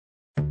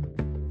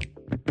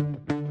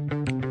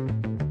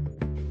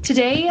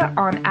Today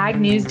on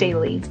Ag News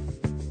Daily.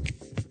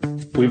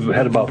 We've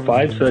had about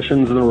 5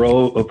 sessions in a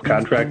row of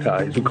contract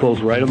highs. We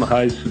closed right on the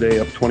highs today,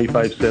 up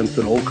 25 cents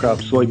in old crop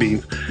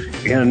soybeans.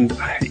 And,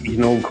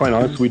 quite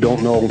honestly, we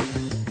don't know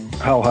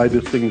how high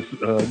this thing's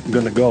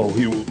going to go.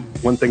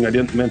 One thing I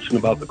didn't mention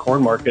about the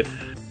corn market.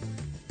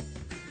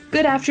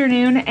 Good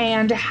afternoon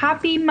and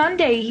happy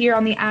Monday here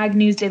on the Ag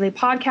News Daily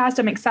podcast.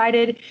 I'm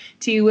excited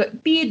to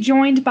be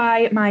joined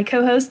by my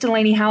co-host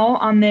Delaney Howell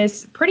on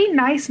this pretty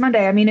nice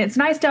Monday. I mean, it's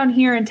nice down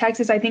here in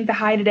Texas. I think the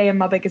high today in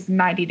Lubbock is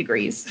 90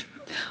 degrees.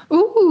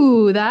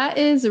 Ooh, that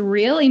is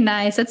really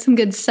nice. That's some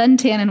good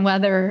suntan and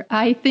weather.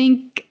 I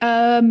think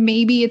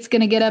maybe it's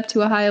going to get up to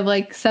a high of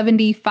like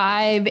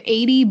 75,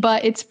 80,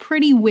 but it's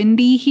pretty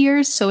windy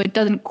here, so it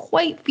doesn't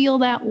quite feel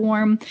that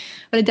warm,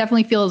 but it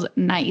definitely feels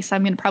nice.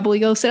 I'm going to probably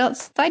go sit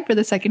outside for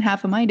the second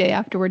half of my day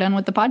after we're done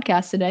with the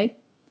podcast today.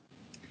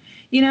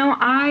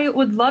 I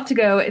would love to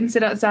go and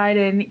sit outside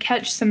and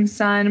catch some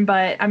sun,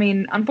 but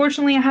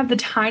unfortunately I have the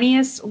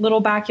tiniest little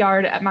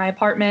backyard at my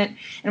apartment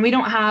and we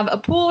don't have a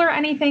pool or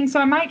anything,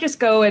 so I might just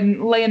go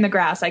and lay in the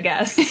grass, I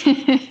guess.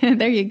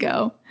 There you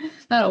go.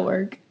 That'll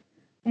work.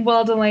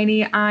 Well,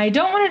 Delaney, I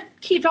don't want to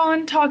keep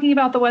on talking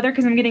about the weather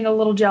because I'm getting a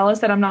little jealous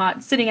that I'm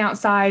not sitting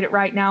outside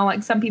right now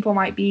like some people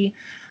might be.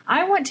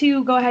 I want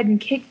to go ahead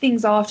and kick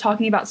things off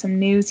talking about some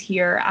news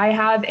here. I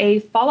have a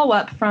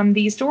follow-up from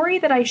the story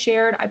that I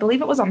shared, I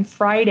believe it was on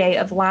Friday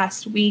of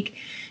last week,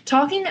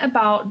 talking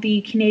about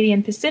the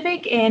Canadian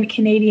Pacific and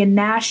Canadian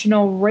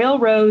National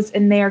Railroads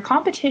and their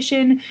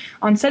competition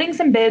on setting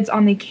some bids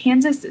on the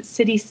Kansas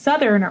City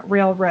Southern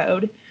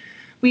Railroad.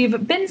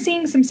 We've been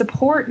seeing some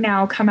support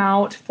now come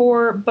out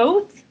for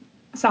both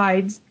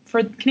sides,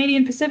 for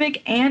Canadian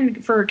Pacific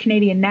and for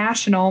Canadian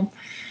National.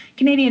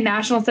 Canadian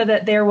National said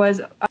that there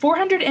was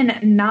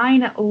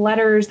 409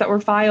 letters that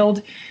were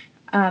filed,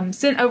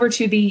 sent over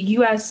to the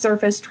U.S.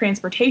 Surface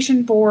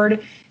Transportation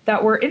Board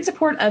that were in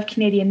support of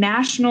Canadian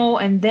National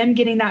and them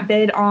getting that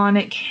bid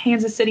on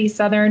Kansas City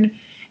Southern.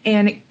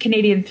 And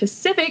Canadian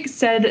Pacific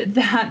said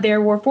that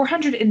there were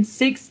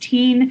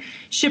 416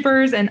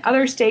 shippers and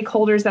other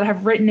stakeholders that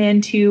have written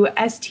into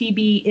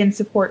STB in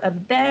support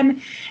of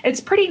them. It's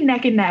pretty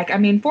neck and neck.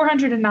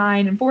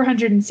 409 and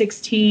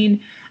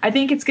 416. I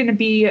think it's going to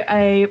be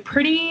a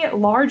pretty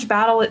large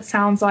battle, it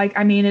sounds like.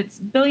 It's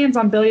billions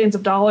on billions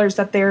of dollars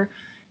that they're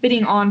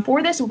bidding on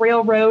for this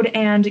railroad,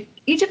 and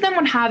each of them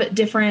would have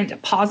different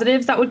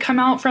positives that would come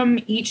out from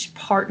each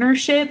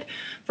partnership.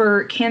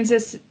 For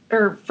Kansas,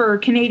 or for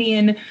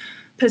Canadian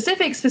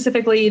Pacific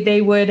specifically,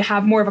 they would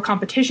have more of a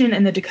competition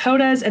in the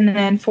Dakotas, and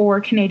then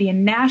for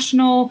Canadian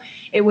National,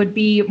 it would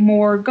be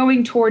more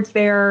going towards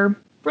their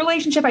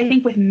relationship, I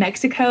think, with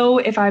Mexico,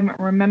 if I'm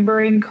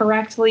remembering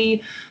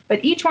correctly.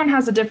 But each one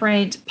has a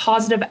different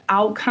positive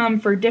outcome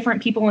for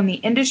different people in the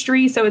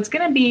industry, so it's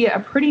going to be a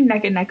pretty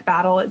neck-and-neck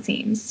battle, it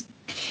seems.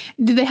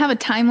 Do they have a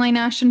timeline,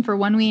 Ashton, for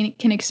when we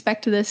can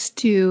expect this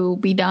to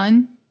be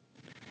done?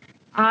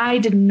 I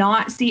did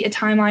not see a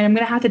timeline. I'm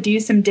going to have to do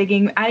some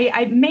digging.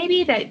 I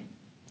maybe that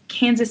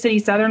Kansas City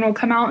Southern will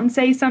come out and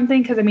say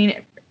something because,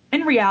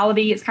 in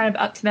reality, it's kind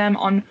of up to them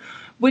on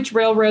which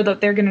railroad that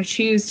they're going to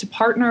choose to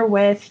partner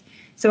with.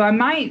 So I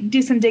might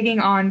do some digging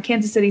on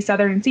Kansas City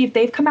Southern and see if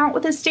they've come out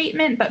with a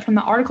statement. But from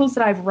the articles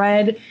that I've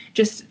read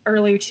just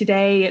earlier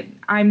today,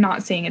 I'm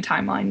not seeing a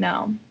timeline,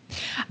 no.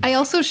 I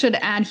also should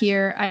add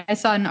here, I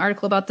saw an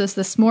article about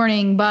this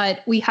morning,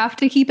 but we have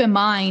to keep in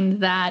mind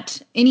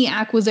that any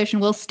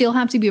acquisition will still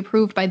have to be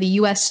approved by the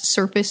U.S.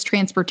 Surface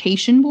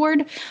Transportation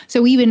Board.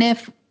 So even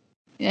if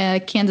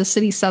Kansas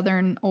City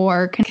Southern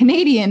or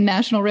Canadian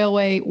National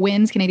Railway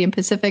wins, Canadian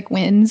Pacific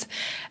wins,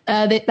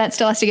 that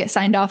still has to get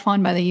signed off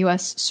on by the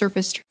U.S.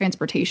 Surface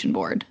Transportation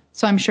Board.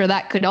 So I'm sure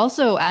that could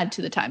also add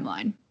to the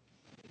timeline.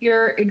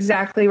 You're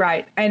exactly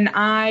right. And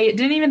I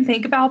didn't even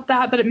think about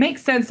that, but it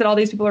makes sense that all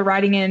these people are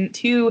writing in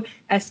to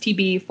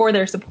STB for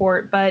their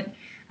support. But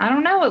I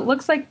don't know. It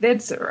looks like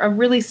it's a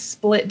really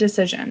split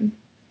decision.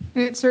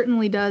 It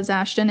certainly does,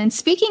 Ashton. And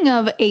speaking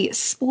of a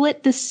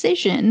split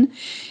decision,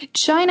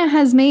 China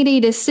has made a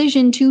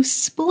decision to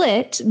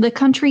split the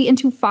country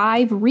into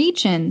 5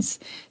 regions,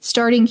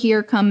 starting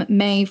here come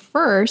May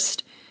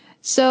 1st,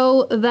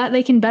 so that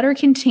they can better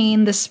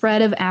contain the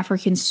spread of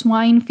African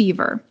swine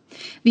fever.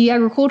 The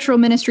Agricultural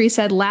Ministry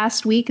said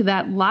last week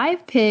that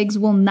live pigs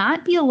will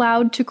not be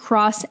allowed to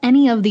cross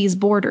any of these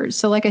borders.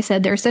 So like I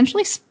said, they're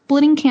essentially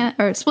splitting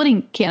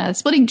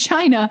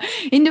China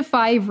into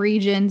 5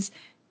 regions.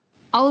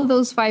 All of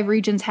those 5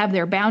 regions have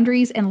their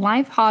boundaries, and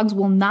live hogs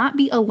will not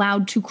be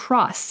allowed to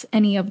cross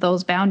any of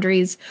those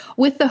boundaries,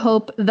 with the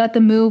hope that the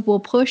move will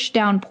push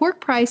down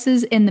pork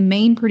prices in the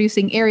main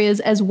producing areas,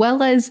 as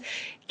well as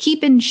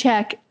keep in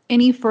check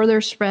any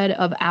further spread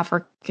of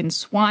African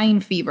swine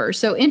fever.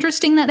 So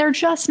interesting that they're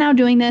just now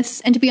doing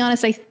this. And to be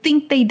honest, I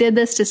think they did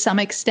this to some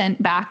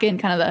extent back in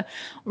kind of the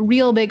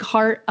real big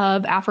heart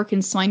of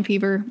African swine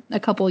fever a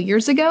couple of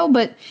years ago.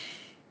 But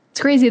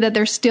it's crazy that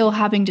they're still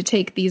having to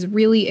take these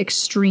really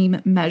extreme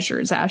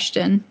measures,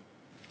 Ashton.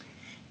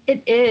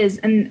 It is,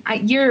 and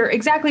you're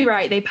exactly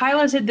right. They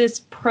piloted this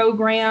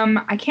program.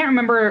 I can't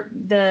remember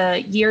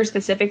the year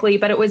specifically,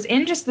 but it was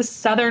in just the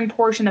southern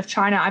portion of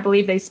China. I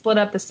believe they split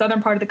up the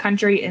southern part of the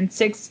country in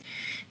 6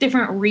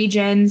 different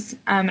regions.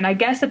 And I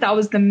guess that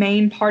was the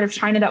main part of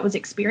China that was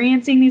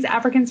experiencing these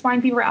African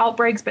swine fever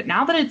outbreaks. But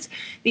now that it's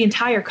the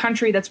entire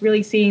country that's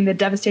really seeing the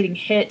devastating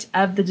hit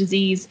of the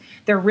disease,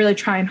 they're really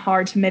trying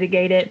hard to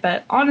mitigate it.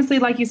 But honestly,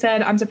 like you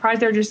said, I'm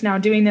surprised they're just now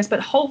doing this, but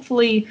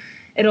hopefully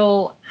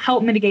it'll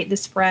help mitigate the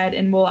spread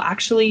and we'll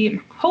actually,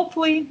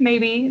 hopefully,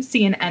 maybe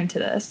see an end to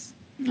this.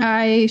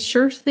 I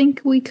sure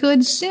think we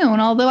could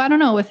soon, although I don't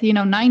know, with,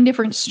 9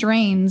 different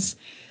strains,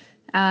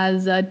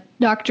 as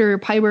Dr.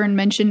 Pyburn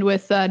mentioned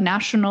with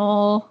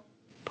National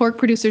Pork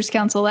Producers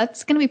Council,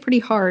 that's going to be pretty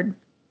hard.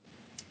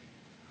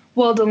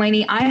 Well,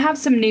 Delaney, I have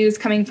some news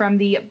coming from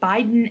the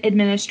Biden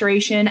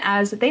administration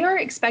as they are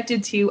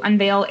expected to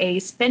unveil a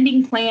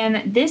spending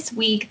plan this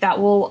week that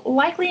will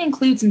likely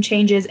include some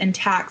changes in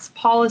tax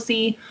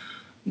policy.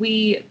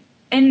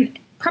 In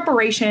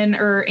preparation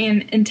or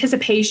in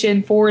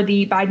anticipation for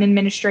the Biden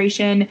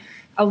administration,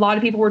 a lot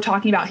of people were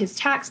talking about his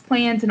tax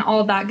plans and all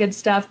of that good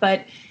stuff,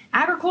 but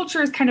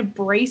agriculture is kind of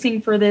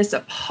bracing for this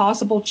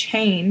possible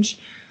change.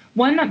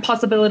 One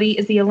possibility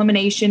is the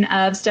elimination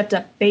of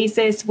stepped-up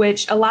basis,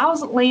 which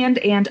allows land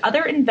and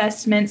other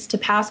investments to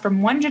pass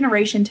from one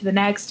generation to the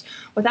next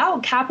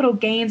without capital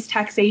gains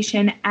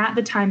taxation at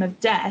the time of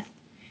death.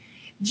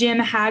 Jim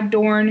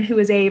Hagedorn, who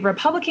is a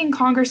Republican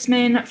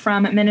congressman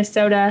from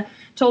Minnesota,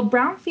 told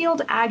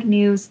Brownfield Ag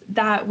News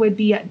that would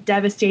be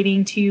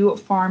devastating to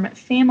farm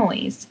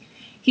families.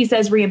 He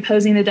says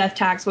reimposing the death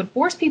tax would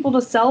force people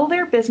to sell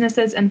their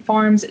businesses and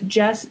farms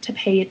just to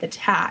pay the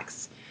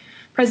tax.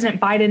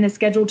 President Biden is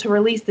scheduled to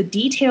release the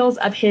details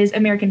of his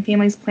American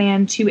Families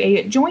Plan to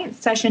a joint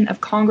session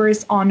of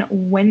Congress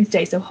on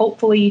Wednesday. So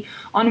hopefully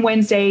on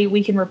Wednesday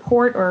we can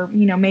report, or,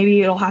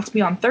 maybe it'll have to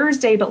be on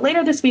Thursday, but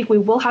later this week we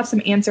will have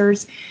some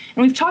answers.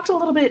 And we've talked a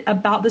little bit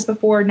about this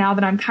before now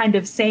that I'm kind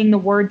of saying the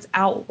words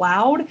out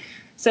loud.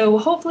 So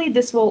hopefully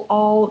this will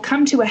all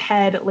come to a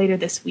head later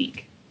this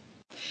week.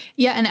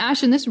 Yeah, and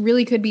Ashton, this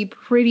really could be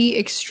pretty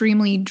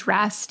extremely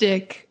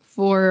drastic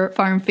for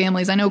farm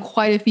families. I know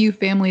quite a few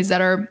families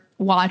that are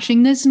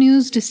watching this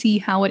news to see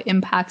how it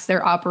impacts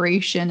their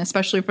operation,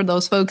 especially for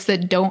those folks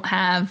that don't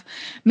have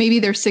maybe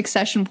their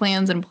succession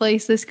plans in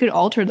place. This could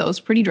alter those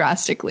pretty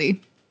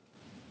drastically.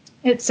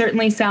 It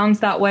certainly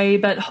sounds that way,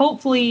 but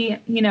hopefully,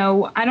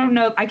 I don't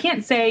know. I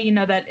can't say,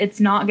 that it's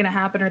not going to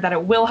happen or that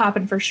it will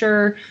happen for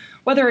sure.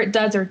 Whether it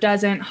does or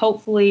doesn't,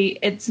 hopefully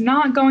it's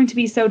not going to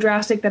be so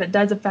drastic that it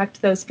does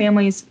affect those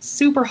families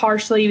super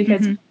harshly,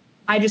 because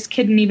I just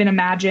couldn't even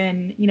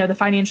imagine, the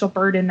financial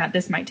burden that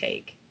this might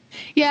take.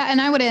 Yeah, and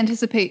I would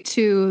anticipate,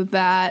 too,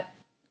 that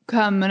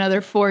come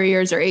another 4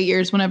 years or 8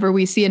 years, whenever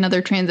we see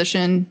another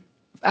transition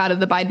out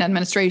of the Biden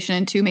administration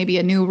into maybe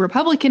a new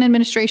Republican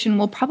administration,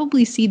 we'll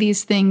probably see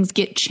these things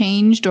get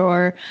changed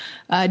or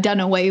done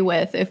away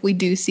with if we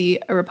do see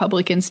a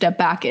Republican step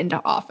back into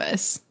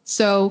office.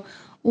 So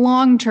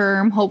long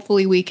term,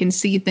 hopefully we can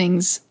see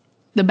things,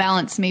 the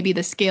balance, maybe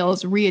the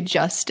scales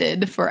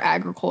readjusted for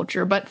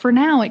agriculture. But for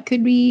now, it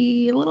could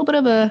be a little bit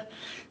of a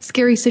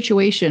scary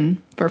situation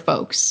for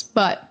folks.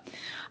 But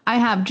I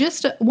have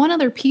just one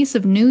other piece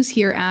of news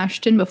here,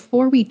 Ashton,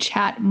 before we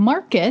chat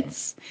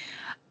markets.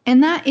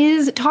 And that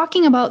is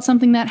talking about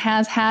something that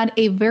has had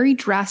a very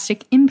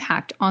drastic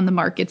impact on the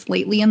markets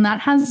lately, and that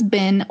has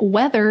been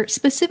weather,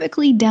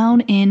 specifically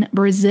down in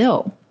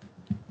Brazil.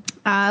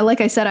 Like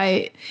I said,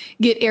 I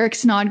get Eric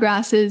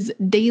Snodgrass's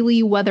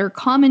daily weather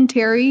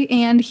commentary,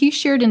 and he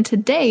shared in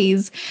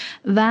today's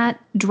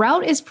that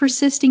drought is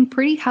persisting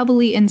pretty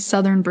heavily in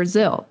southern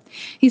Brazil.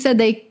 He said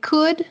they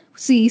could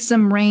see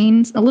some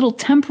rains, a little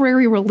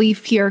temporary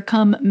relief here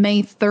come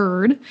May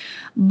 3rd,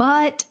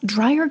 but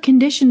drier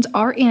conditions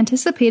are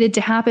anticipated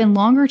to happen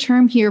longer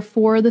term here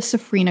for the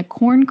safrinha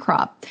corn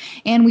crop.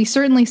 And we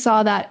certainly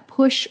saw that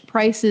push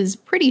prices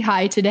pretty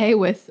high today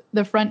with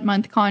the front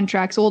month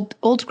contracts,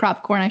 old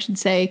crop corn, I should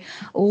say,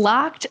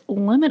 locked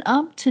limit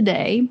up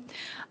today.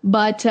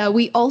 But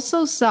we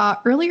also saw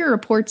earlier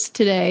reports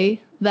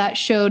today that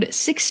showed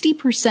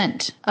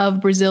 60% of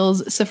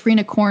Brazil's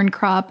safrinha corn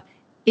crop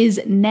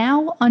is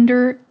now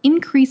under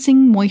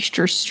increasing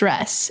moisture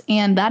stress,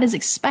 and that is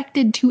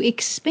expected to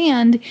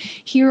expand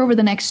here over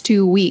the next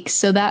 2 weeks.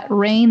 So that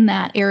rain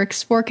that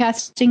Eric's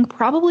forecasting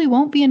probably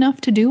won't be enough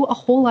to do a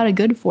whole lot of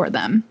good for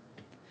them.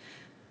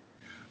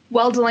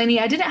 Well, Delaney,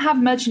 I didn't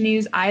have much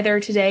news either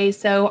today,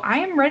 so I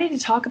am ready to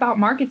talk about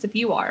markets if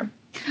you are.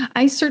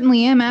 I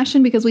certainly am,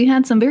 Ashton, because we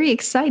had some very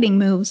exciting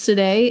moves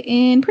today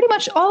in pretty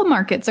much all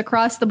markets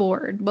across the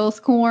board,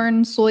 both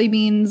corn,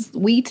 soybeans,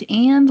 wheat,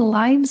 and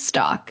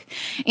livestock.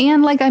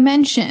 And like I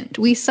mentioned,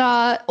 we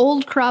saw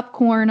old crop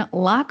corn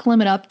lock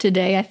limit up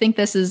today. I think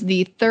this is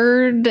the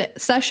third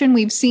session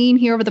we've seen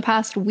here over the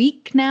past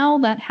week now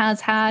that has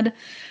had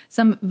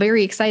some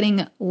very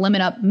exciting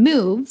limit up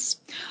moves.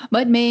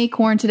 But May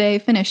corn today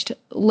finished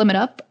limit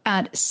up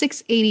at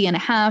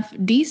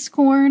 680.5. Dees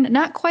corn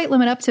not quite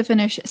limit up to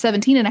finish 17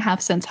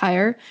 17.5 cents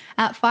higher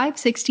at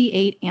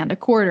 568 and a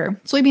quarter.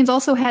 Soybeans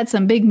also had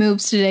some big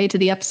moves today to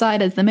the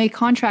upside as the May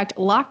contract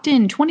locked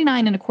in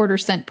 29 and a quarter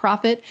cent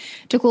profit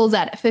to close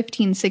at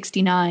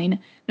 15.69.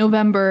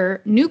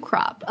 November new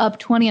crop up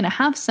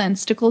 20.5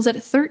 cents to close at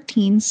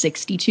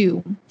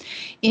 13.62.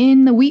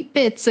 In the wheat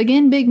bits,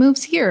 again, big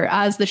moves here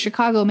as the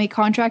Chicago May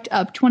contract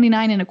up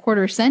 29 and a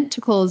quarter cent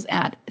to close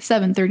at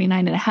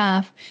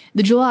 739.5.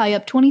 The July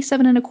up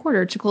 27 and a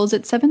quarter to close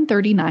at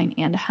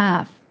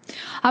 739.5.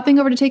 Hopping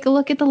over to take a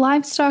look at the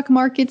livestock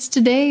markets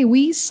today,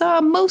 we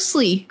saw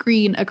mostly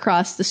green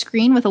across the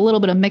screen with a little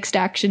bit of mixed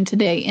action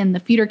today in the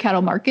feeder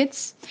cattle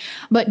markets.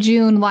 But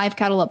June live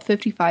cattle up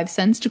 55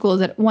 cents to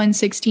close at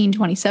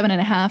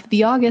 116.27.5.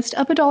 The August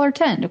up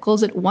 $1.10 to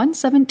close at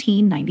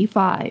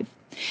 117.95.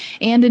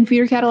 And in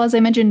feeder cattle, as I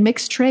mentioned,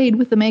 mixed trade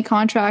with the May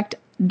contract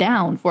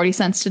down 40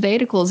 cents today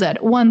to close at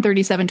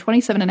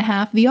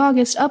 137.27.5. The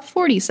August up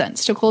 40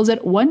 cents to close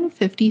at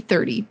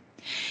 150.30.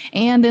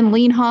 And in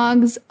lean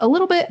hogs, a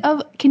little bit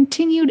of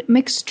continued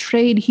mixed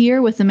trade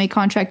here with the May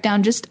contract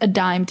down just a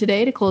dime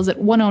today to close at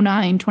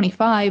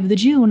 109.25. The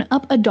June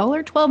up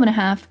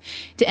 $1.12.5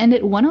 to end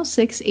at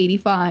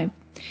 106.85.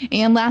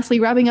 And lastly,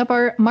 wrapping up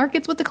our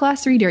markets with the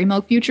Class 3 dairy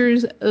milk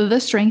futures, the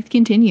strength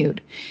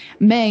continued.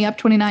 May up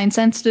 29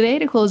 cents today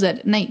to close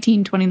at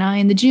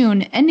 19.29. The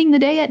June ending the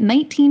day at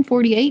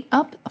 19.48,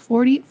 up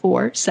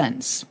 44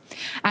 cents.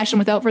 Ashton,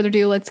 without further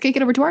ado, let's kick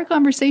it over to our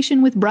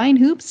conversation with Brian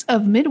Hoops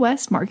of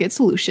Midwest Market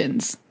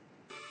Solutions.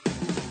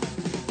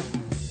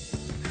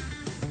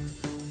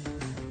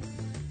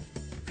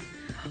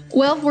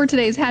 Well, for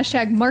today's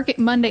 #Market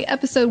Monday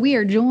episode, we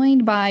are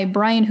joined by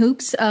Brian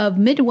Hoops of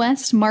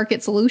Midwest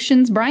Market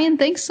Solutions. Brian,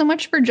 thanks so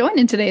much for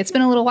joining today. It's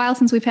been a little while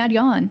since we've had you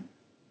on.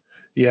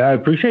 Yeah, I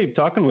appreciate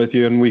talking with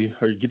you, and we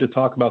get to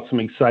talk about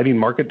some exciting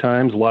market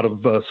times, a lot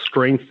of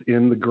strength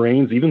in the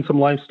grains, even some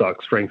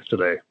livestock strength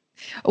today.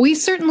 We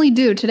certainly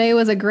do. Today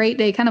was a great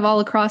day, kind of all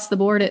across the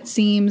board, it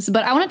seems.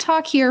 But I want to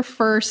talk here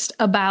first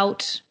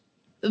about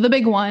the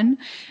big one,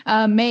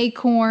 May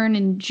corn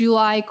and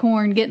July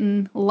corn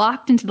getting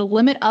locked into the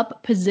limit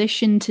up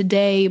position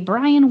today.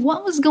 Brian,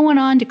 what was going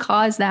on to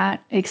cause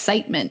that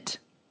excitement?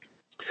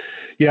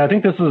 Yeah, I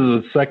think this is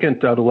the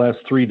second out of the last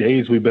 3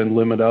 days we've been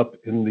limit up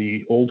in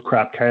the old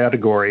crop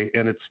category,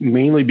 and it's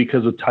mainly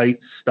because of tight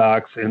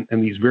stocks and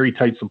these very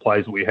tight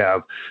supplies that we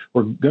have.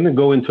 We're going to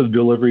go into the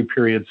delivery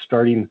period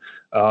starting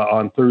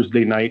on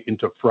Thursday night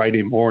into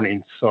Friday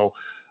morning. So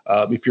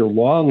if you're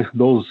long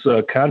those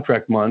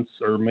contract months,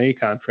 or May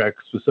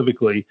contract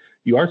specifically,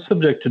 you are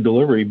subject to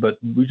delivery, but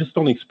we just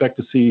don't expect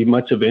to see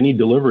much of any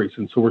deliveries.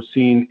 And so we're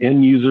seeing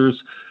end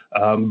users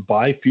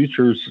buy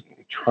futures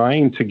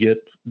trying to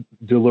get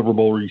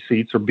deliverable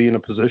receipts or be in a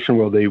position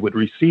where they would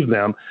receive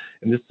them.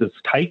 And this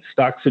tight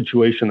stock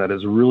situation that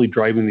is really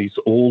driving these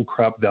old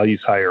crop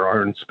values higher.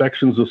 Our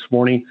inspections this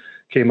morning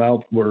came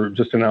out, were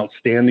just an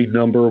outstanding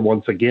number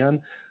once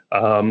again.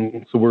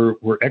 So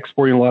we're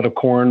exporting a lot of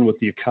corn with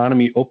the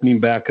economy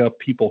opening back up,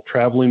 people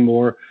traveling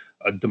more,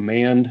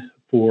 demand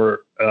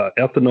for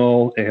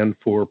ethanol and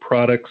for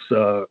products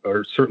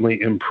are certainly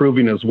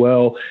improving as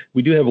well.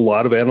 We do have a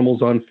lot of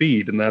animals on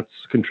feed, and that's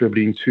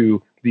contributing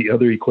to the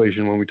other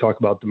equation when we talk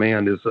about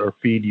demand is our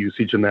feed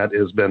usage, and that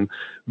has been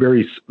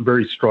very,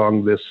 very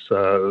strong this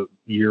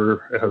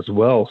year as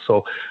well.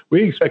 So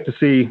we expect to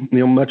see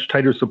much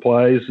tighter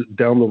supplies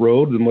down the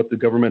road than what the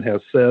government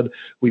has said.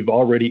 We've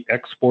already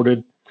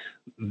exported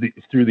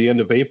through the end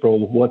of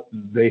April what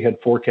they had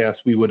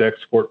forecast we would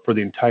export for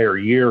the entire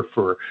year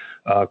for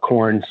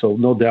corn. So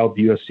no doubt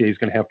the USDA is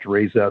going to have to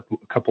raise that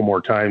a couple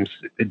more times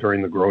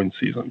during the growing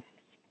season.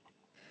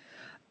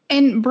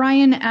 And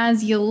Brian,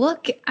 as you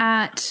look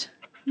at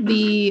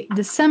the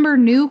December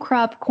new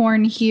crop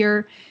corn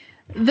here,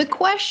 the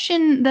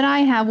question that I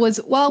have was,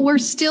 while we're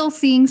still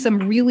seeing some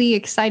really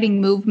exciting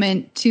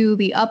movement to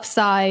the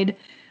upside,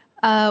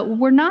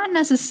 we're not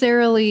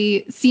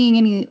necessarily seeing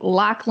any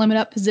lock limit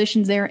up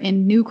positions there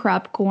in new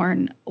crop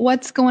corn.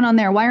 What's going on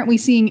there? Why aren't we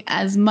seeing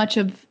as much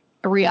of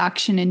a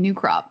reaction in new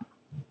crop?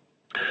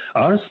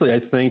 Honestly, I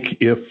think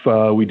if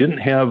we didn't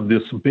have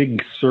this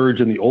big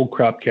surge in the old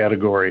crop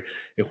category,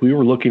 if we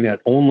were looking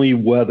at only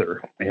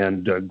weather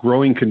and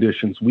growing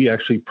conditions, we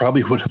actually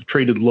probably would have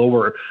traded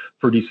lower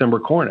for December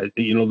corn.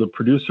 The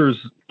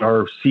producers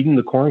are seeding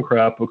the corn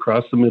crop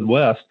across the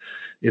Midwest.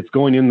 It's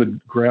going in the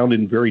ground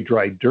in very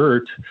dry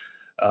dirt.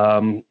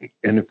 And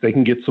if they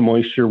can get some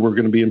moisture, we're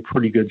going to be in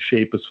pretty good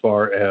shape as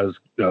far as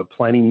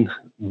planting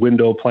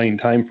window, planting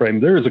time frame.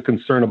 There is a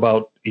concern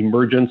about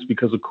emergence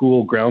because of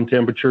cool ground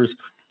temperatures.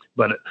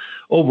 But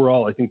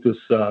overall, I think this,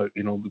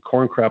 the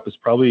corn crop is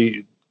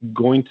probably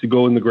going to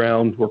go in the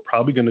ground. We're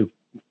probably going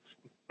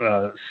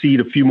to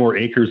seed a few more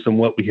acres than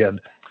what we had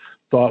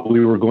thought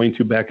we were going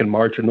to back in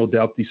March. And no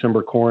doubt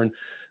December corn,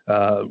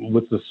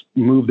 with this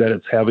move that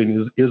it's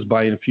having, is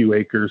buying a few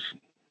acres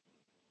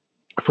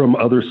from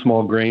other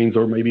small grains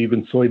or maybe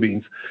even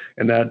soybeans.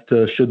 And that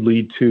should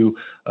lead to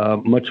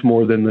much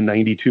more than the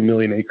 92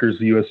 million acres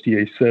the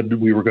USDA said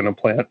we were going to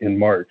plant in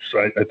March.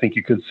 So I think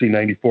you could see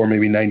 94,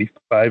 maybe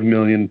 95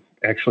 million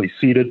actually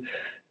seeded.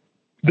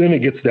 Then it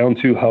gets down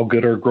to how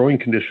good our growing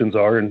conditions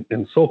are.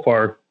 And so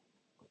far,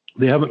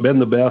 they haven't been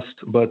the best,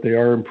 but they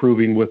are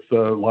improving with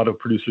a lot of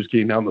producers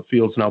getting out in the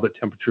fields now that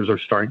temperatures are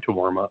starting to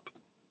warm up.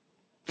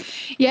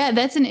 Yeah,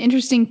 that's an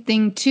interesting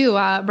thing too.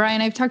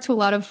 Brian, I've talked to a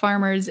lot of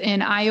farmers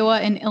in Iowa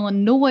and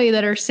Illinois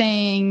that are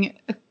saying,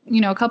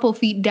 a couple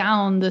feet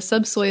down, the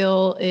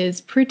subsoil is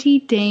pretty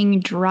dang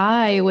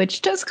dry,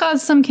 which does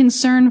cause some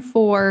concern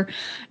for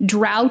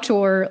drought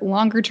or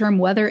longer term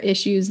weather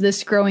issues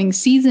this growing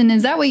season.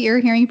 Is that what you're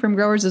hearing from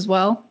growers as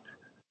well?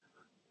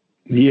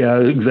 Yeah,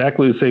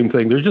 exactly the same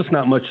thing. There's just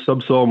not much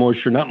subsoil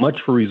moisture, not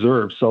much for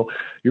reserve. So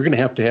you're going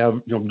to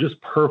have,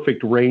 just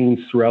perfect rains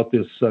throughout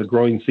this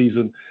growing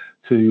season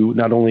to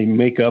not only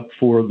make up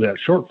for that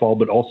shortfall,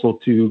 but also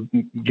to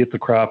get the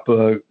crop,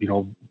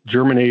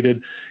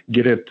 germinated,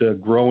 get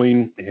it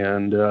growing,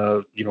 and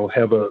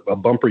have a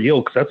bumper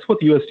yield. Because that's what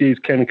the USDA is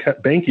kind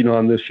of banking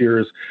on this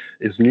year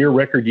is near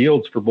record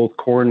yields for both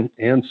corn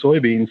and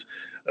soybeans.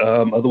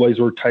 Otherwise,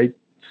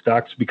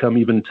 stocks become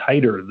even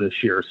tighter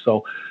this year.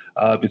 So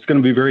it's going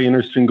to be a very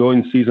interesting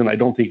going season. I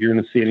don't think you're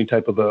going to see any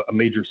type of a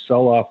major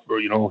sell-off,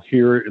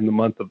 here in the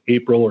month of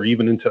April or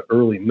even into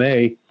early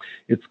May.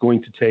 It's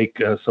going to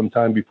take some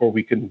time before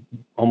we can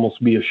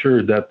almost be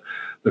assured that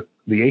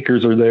the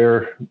acres are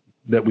there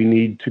that we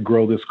need to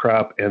grow this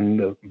crop, and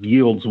the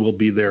yields will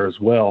be there as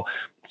well.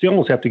 So you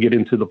almost have to get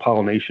into the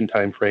pollination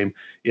time frame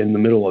in the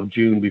middle of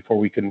June before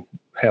we can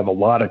have a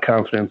lot of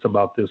confidence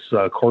about this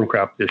corn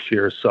crop this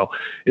year. So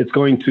it's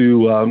going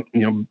to,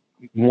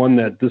 one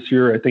that this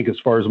year, I think as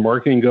far as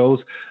marketing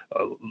goes,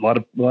 a lot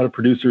of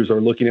producers are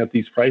looking at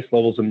these price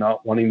levels and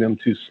not wanting them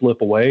to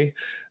slip away.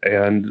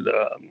 And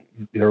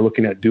they're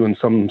looking at doing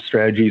some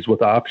strategies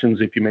with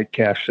options. If you make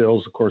cash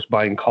sales, of course,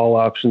 buying call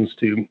options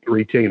to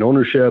retain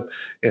ownership.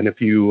 And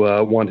if you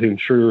want to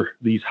ensure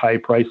these high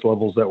price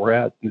levels that we're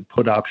at,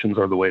 put options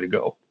are the way to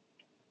go.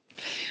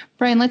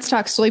 Brian, let's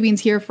talk soybeans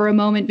here for a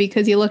moment,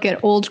 because you look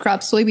at old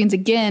crop soybeans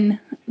again.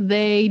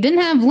 They didn't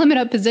have limit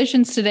up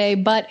positions today,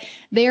 but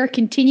they are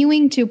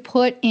continuing to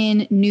put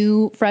in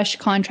new fresh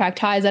contract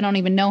highs. I don't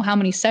even know how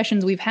many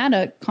sessions we've had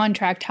a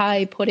contract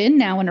high put in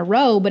now in a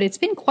row, but it's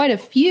been quite a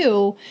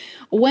few.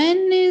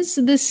 When is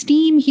the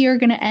steam here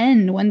going to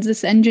end? When's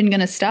this engine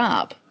going to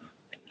stop?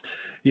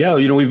 Yeah,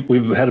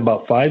 we've had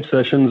about 5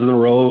 sessions in a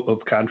row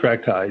of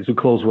contract highs. We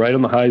closed right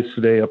on the highs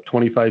today, up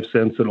 25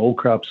 cents in old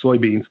crop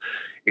soybeans.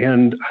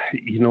 And,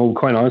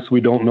 quite honestly, we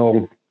don't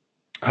know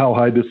how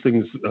high this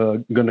thing's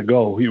going to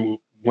go.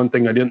 One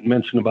thing I didn't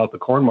mention about the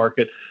corn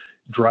market,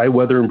 dry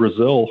weather in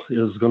Brazil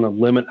is going to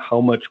limit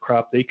how much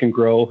crop they can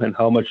grow and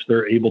how much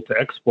they're able to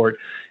export.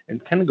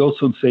 And kind of goes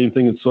to the same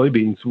thing in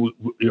soybeans.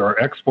 Our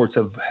exports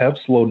have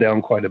slowed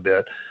down quite a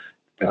bit.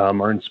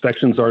 Our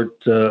inspections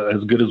aren't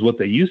as good as what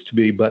they used to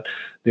be, but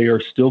they are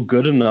still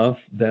good enough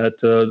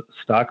that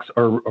stocks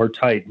are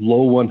tight,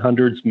 low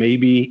 100s,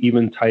 maybe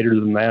even tighter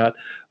than that.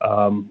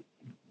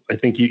 I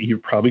think you're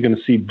probably going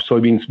to see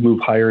soybeans move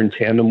higher in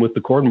tandem with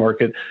the corn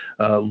market,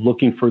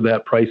 looking for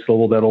that price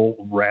level that'll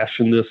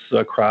ration this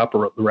crop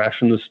or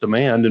ration this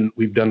demand. And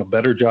we've done a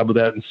better job of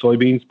that in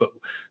soybeans, but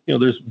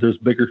there's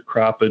bigger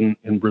crop in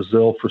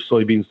Brazil for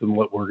soybeans than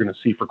what we're going to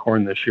see for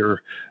corn this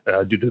year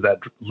due to that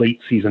late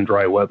season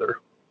dry weather.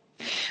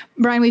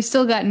 Brian, we've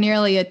still got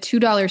nearly a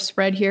 $2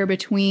 spread here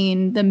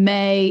between the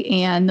May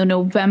and the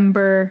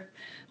November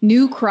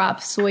new crop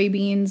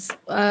soybeans.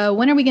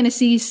 When are we going to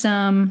see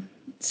some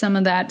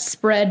of that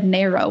spread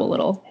narrow a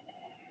little?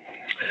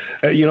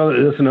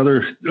 That's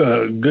another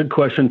good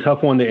question,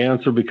 tough one to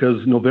answer,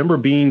 because November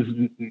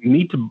beans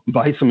need to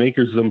buy some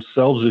acres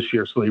themselves this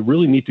year. So they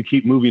really need to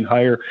keep moving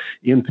higher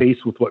in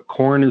pace with what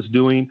corn is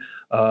doing,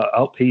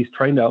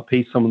 trying to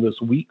outpace some of this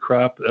wheat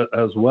crop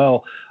as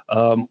well.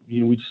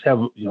 We just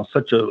have,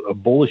 such a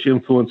bullish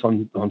influence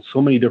on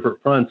so many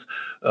different fronts.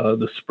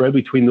 The spread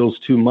between those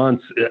 2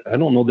 months, I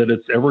don't know that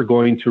it's ever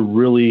going to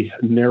really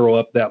narrow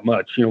up that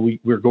much.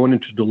 We're going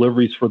into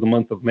deliveries for the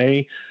month of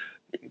May.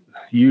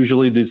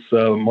 Usually this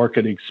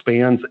market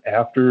expands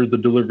after the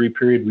delivery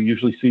period. We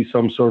usually see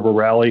some sort of a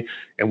rally,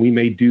 and we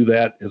may do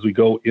that as we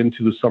go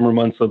into the summer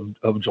months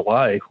of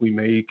July. We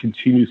may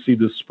continue to see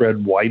this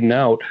spread widen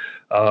out,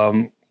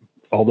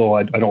 although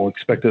I don't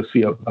expect to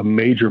see a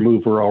major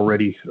move. We're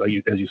already,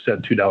 as you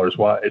said, $2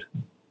 wide.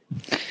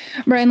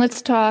 Brian,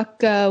 let's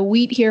talk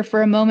wheat here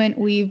for a moment.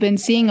 We've been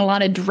seeing a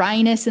lot of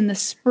dryness in the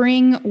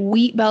spring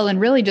wheat belt and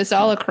really just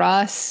all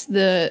across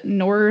the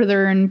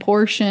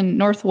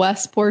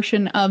northwest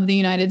portion of the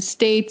United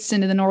States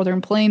into the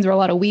northern plains where a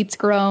lot of wheat's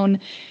grown.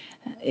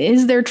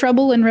 Is there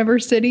trouble in River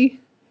City?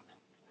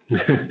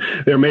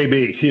 There may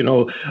be.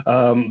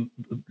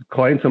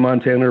 Clients in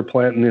Montana are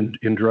planting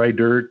in dry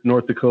dirt.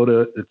 North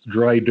Dakota, it's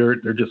dry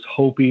dirt. They're just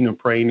hoping and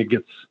praying it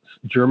gets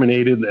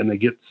germinated and they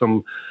get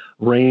some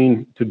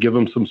rain to give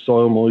them some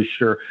soil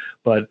moisture.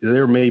 But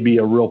there may be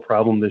a real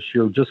problem this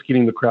year just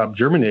getting the crop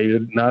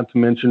germinated, not to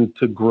mention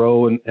to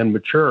grow and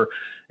mature.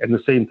 And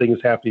the same thing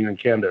is happening in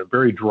Canada.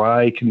 Very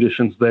dry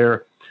conditions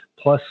there.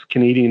 Plus,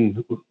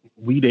 Canadian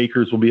wheat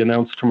acres will be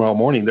announced tomorrow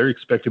morning. They're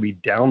expected to be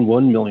down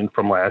 1 million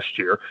from last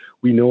year.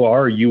 We know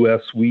our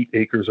U.S. wheat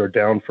acres are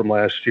down from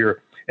last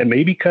year and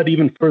maybe cut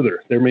even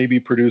further. There may be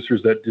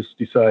producers that just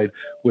decide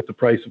with the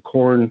price of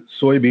corn,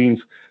 soybeans,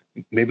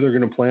 maybe they're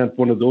going to plant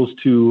one of those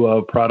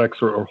two products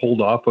or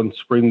hold off on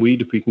spring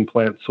wheat if we can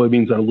plant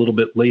soybeans at a little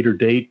bit later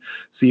date,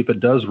 see if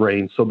it does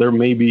rain. So there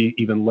may be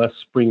even less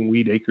spring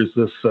wheat acres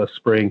this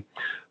spring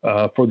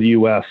for the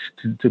U.S.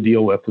 to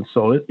deal with. And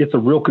so it's a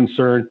real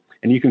concern.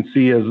 And you can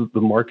see as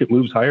the market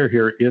moves higher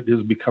here, it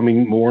is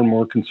becoming more and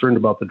more concerned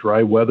about the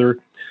dry weather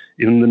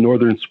in the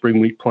northern spring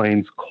wheat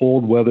plains,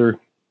 cold weather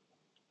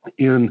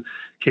in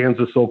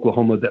Kansas,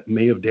 Oklahoma that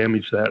may have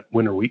damaged that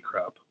winter wheat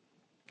crop.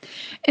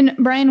 And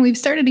Brian, we've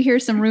started to hear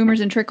some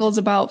rumors and trickles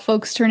about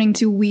folks turning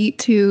to wheat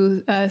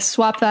to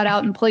swap that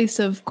out in place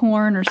of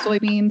corn or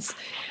soybeans.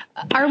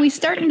 Are we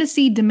starting to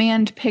see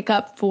demand pick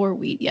up for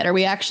wheat yet? Are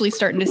we actually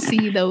starting to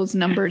see those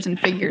numbers and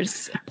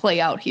figures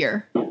play out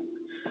here?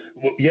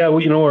 Well, yeah,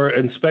 our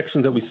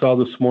inspections that we saw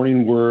this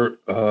morning were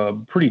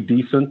pretty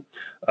decent.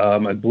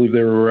 I believe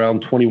they were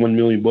around 21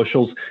 million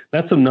bushels.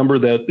 That's a number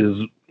that is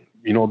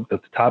at the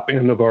top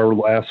end of our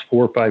last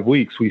 4 or 5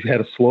 weeks. We've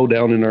had a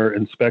slowdown in our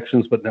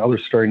inspections, but now they're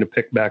starting to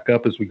pick back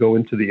up as we go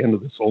into the end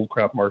of this old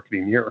crop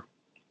marketing year.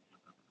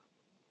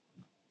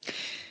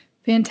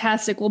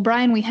 Fantastic. Well,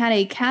 Brian, we had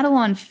a cattle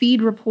on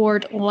feed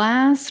report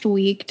last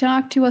week.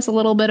 Talk to us a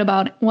little bit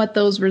about what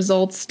those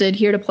results did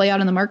here to play out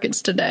in the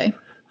markets today.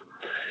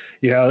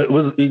 Yeah, it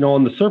was,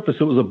 on the surface,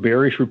 it was a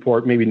bearish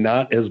report, maybe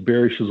not as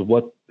bearish as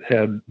what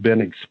had been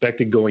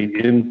expected going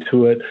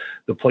into it.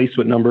 The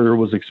placement number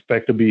was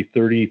expected to be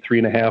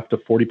 33.5% to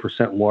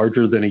 40%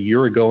 larger than a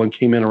year ago and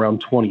came in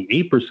around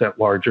 28%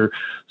 larger.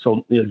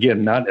 So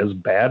again, not as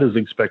bad as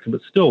expected,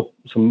 but still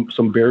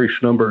some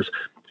bearish numbers.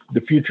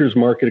 The futures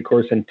market, of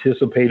course,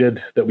 anticipated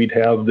that we'd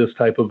have this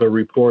type of a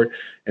report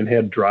and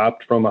had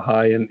dropped from a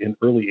high in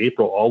early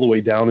April all the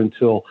way down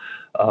until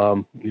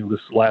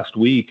this last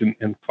week.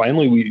 And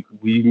finally,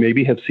 we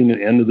maybe have seen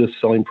an end of this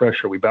selling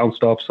pressure. We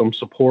bounced off some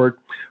support,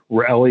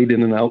 rallied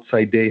in an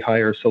outside day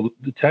higher. So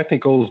the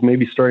technicals may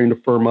be starting to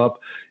firm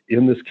up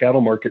in this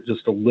cattle market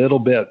just a little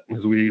bit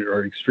as we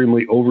are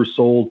extremely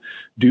oversold,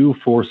 due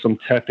for some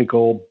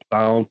technical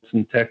bounce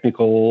and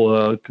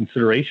technical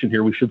consideration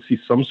here. We should see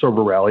some sort of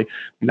a rally.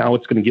 Now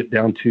it's going to get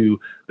down to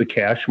the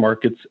cash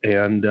markets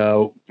and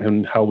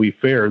how we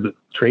fare. The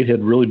trade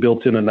had really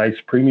built in a nice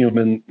premium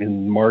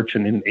in March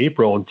and in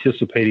April,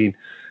 anticipating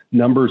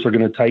numbers are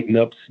going to tighten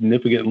up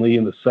significantly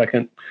in the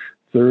second,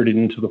 third, and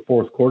into the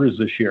fourth quarters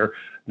this year.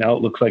 Now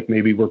it looks like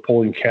maybe we're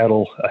pulling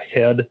cattle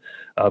ahead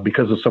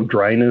because of some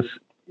dryness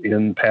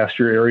in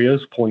pasture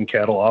areas, pulling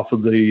cattle off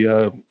of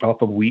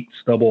wheat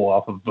stubble,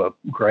 off of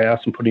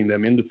grass, and putting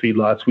them into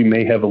feedlots. We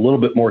may have a little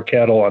bit more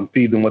cattle on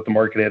feed than what the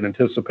market had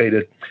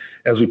anticipated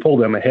as we pull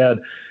them ahead.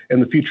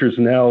 And the futures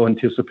now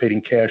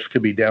anticipating cash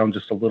could be down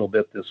just a little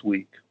bit this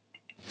week.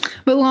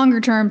 But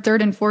longer term,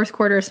 third and fourth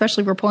quarter,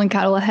 especially if we're pulling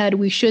cattle ahead,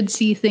 we should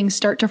see things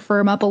start to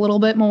firm up a little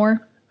bit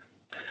more.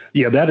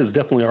 Yeah, that is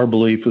definitely our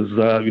belief is,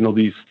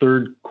 these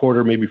third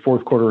quarter, maybe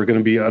fourth quarter are going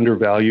to be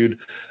undervalued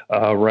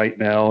right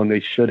now, and they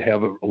should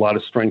have a lot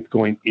of strength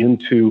going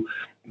into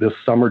this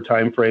summer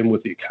time frame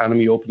with the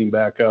economy opening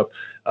back up,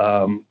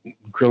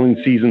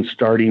 grilling season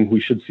starting. We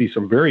should see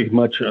some very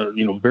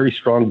very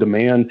strong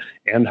demand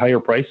and higher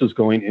prices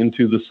going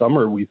into the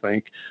summer, we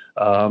think.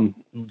 We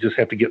just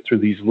have to get through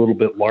these little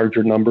bit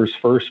larger numbers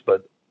first,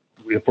 but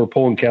if we're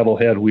pulling cattle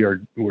ahead, we're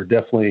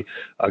definitely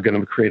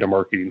going to create a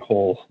marketing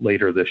hole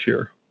later this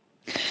year.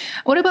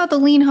 What about the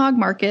lean hog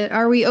market?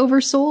 Are we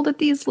overbought at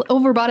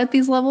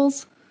these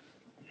levels?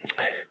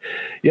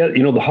 Yeah,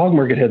 the hog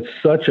market had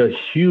such a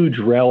huge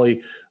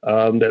rally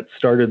that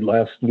started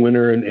last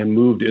winter and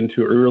moved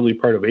into early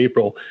part of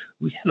April.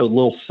 We had a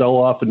little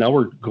sell-off, and now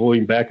we're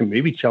going back and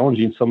maybe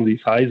challenging some of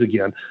these highs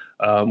again.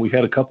 We've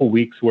had a couple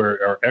weeks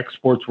where our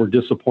exports were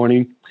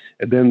disappointing,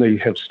 and then they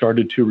have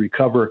started to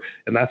recover,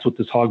 and that's what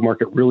this hog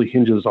market really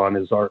hinges on,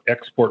 is our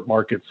export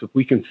markets. If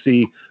we can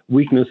see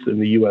weakness in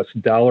the U.S.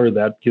 dollar,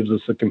 that gives us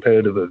a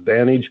competitive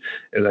advantage,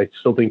 and I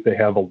still think they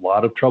have a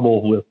lot of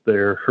trouble with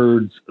their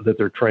herds that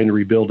they're trying to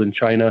rebuild in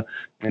China,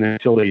 and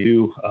until they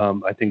do,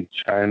 I think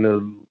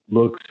China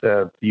looks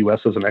at the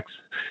U.S. as an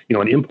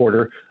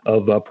importer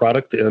of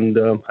product, and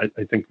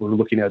I think we're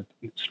looking at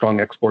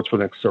strong exports for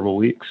the next several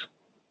weeks.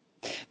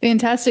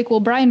 Fantastic. Well,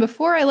 Brian,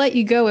 before I let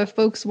you go, if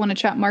folks want to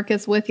chat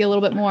markets with you a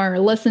little bit more, or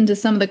listen to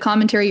some of the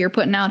commentary you're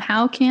putting out,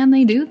 how can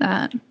they do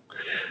that?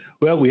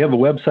 Well, we have a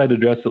website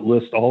address that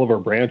lists all of our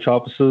branch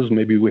offices.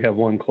 Maybe we have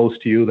one close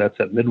to you. That's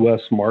at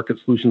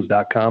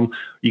MidwestMarketSolutions.com.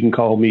 You can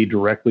call me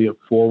directly at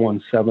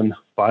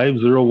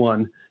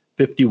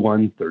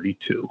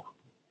 417-501-5132.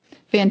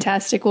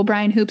 Fantastic. Well,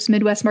 Brian Hoops,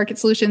 Midwest Market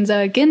Solutions,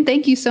 again,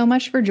 thank you so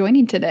much for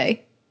joining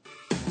today.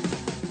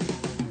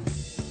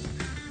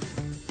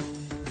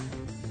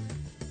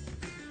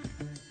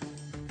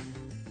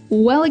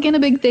 Well, again, a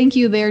big thank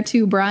you there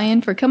to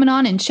Brian for coming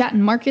on and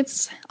chatting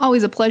markets.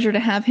 Always a pleasure to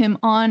have him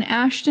on,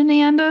 Ashton,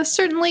 and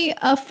certainly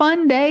a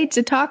fun day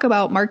to talk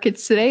about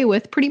markets today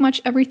with pretty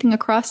much everything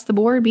across the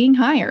board being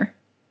higher.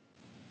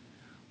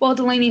 Well,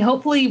 Delaney,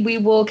 hopefully we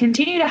will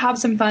continue to have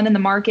some fun in the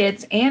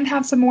markets and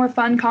have some more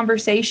fun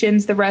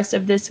conversations the rest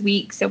of this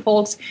week. So,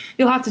 folks,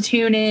 you'll have to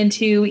tune in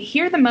to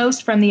hear the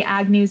most from the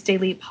Ag News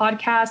Daily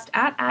podcast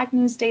at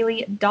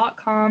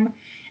agnewsdaily.com.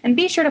 And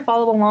be sure to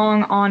follow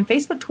along on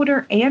Facebook,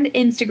 Twitter, and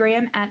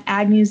Instagram at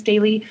Ag News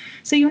Daily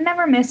so you'll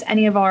never miss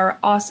any of our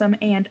awesome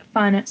and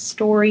fun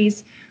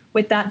stories.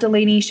 With that,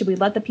 Delaney, should we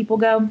let the people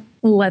go?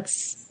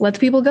 Let's let the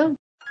people go.